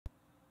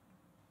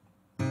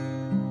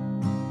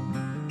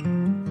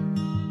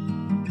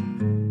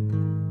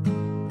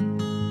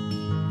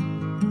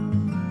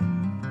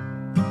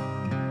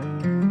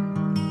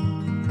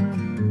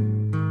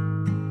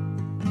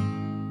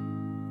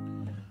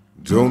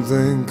Don't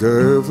think I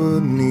ever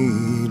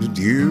needed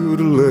you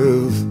to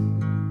live.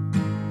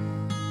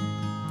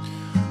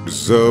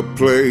 There's a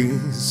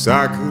place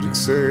I could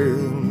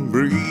exhale and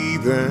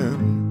breathe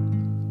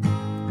in.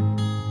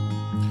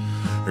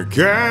 It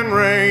can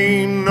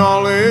rain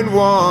all at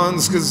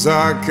once 'cause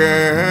I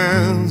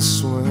can't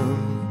swim.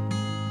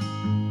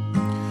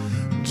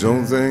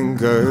 Don't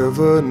think I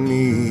ever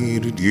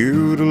needed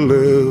you to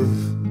live.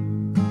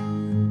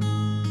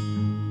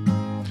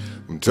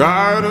 I'm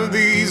tired of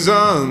these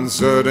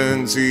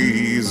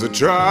uncertainties. I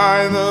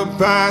try the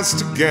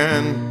past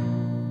again.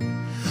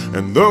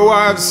 And though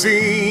I've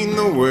seen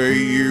the way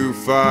you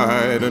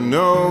fight, I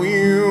know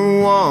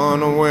you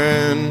wanna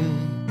win.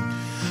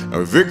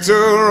 A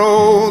victor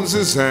holds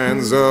his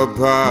hands up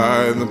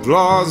high in the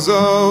applause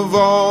of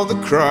all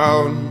the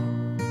crowd,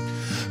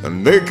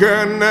 and they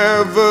can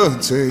never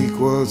take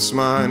what's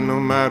mine, no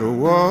matter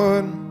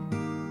what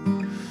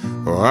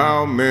or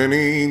how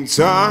many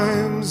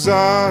times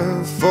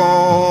I've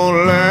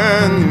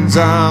fallen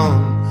down.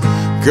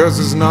 'Cause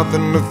there's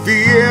nothing to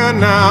fear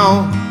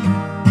now.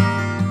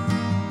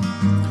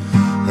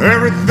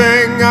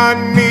 Everything I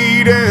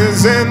need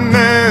is in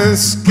this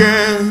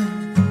skin.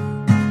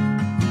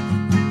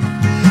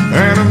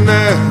 And I've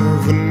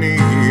never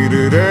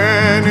needed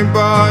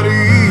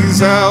anybody's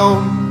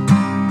help.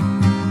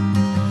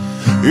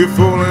 You're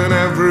fooling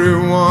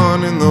everyone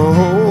in the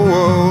whole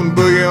world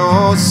but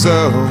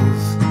yourself.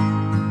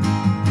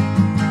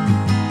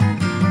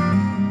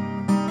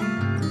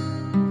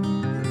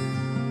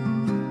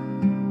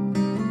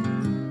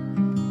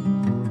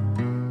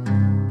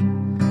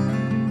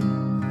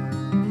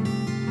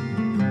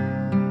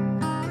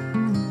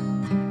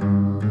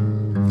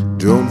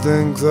 Don't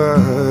think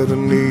that I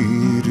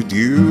needed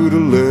you to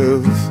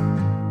live.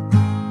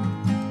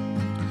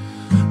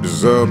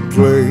 There's a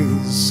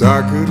place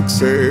I could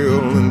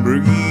exhale and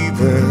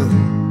breathe in.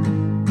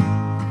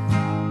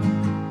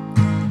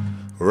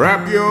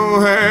 Wrap your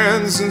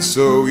hands and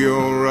sew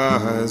your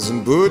eyes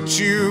and put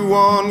you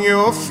on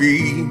your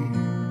feet.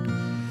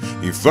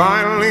 You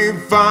finally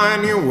find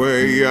your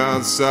way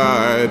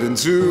outside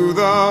into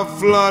the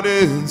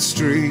flooded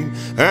street.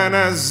 And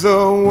as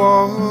the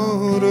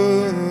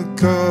water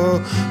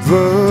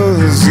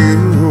covers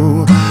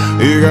you,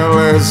 you got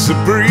less to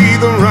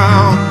breathe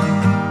around.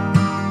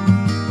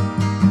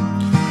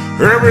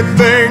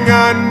 Everything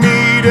I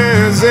need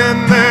is in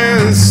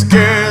this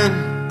skin.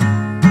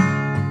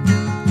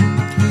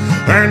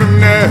 And I've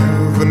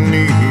never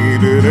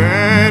needed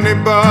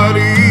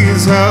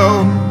anybody's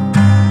help.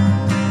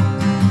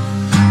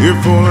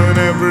 You're fooling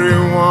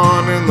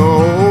everyone in the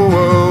whole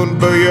world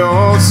but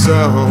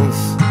yourself.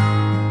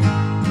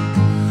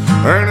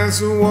 And as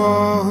the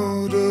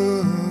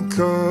water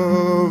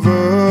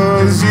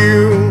covers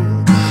you,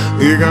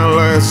 you got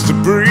less to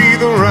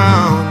breathe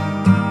around.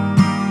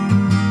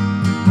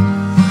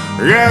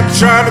 Yeah,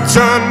 try to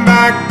turn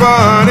back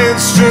but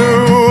it's too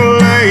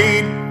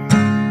late.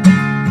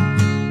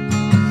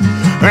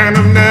 And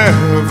I've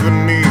never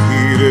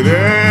needed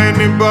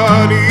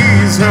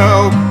anybody's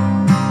help.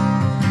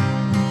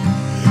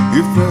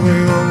 You're the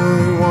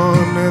only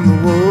one in the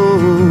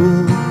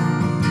world,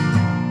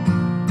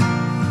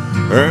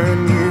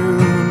 and you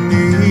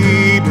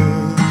need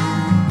it.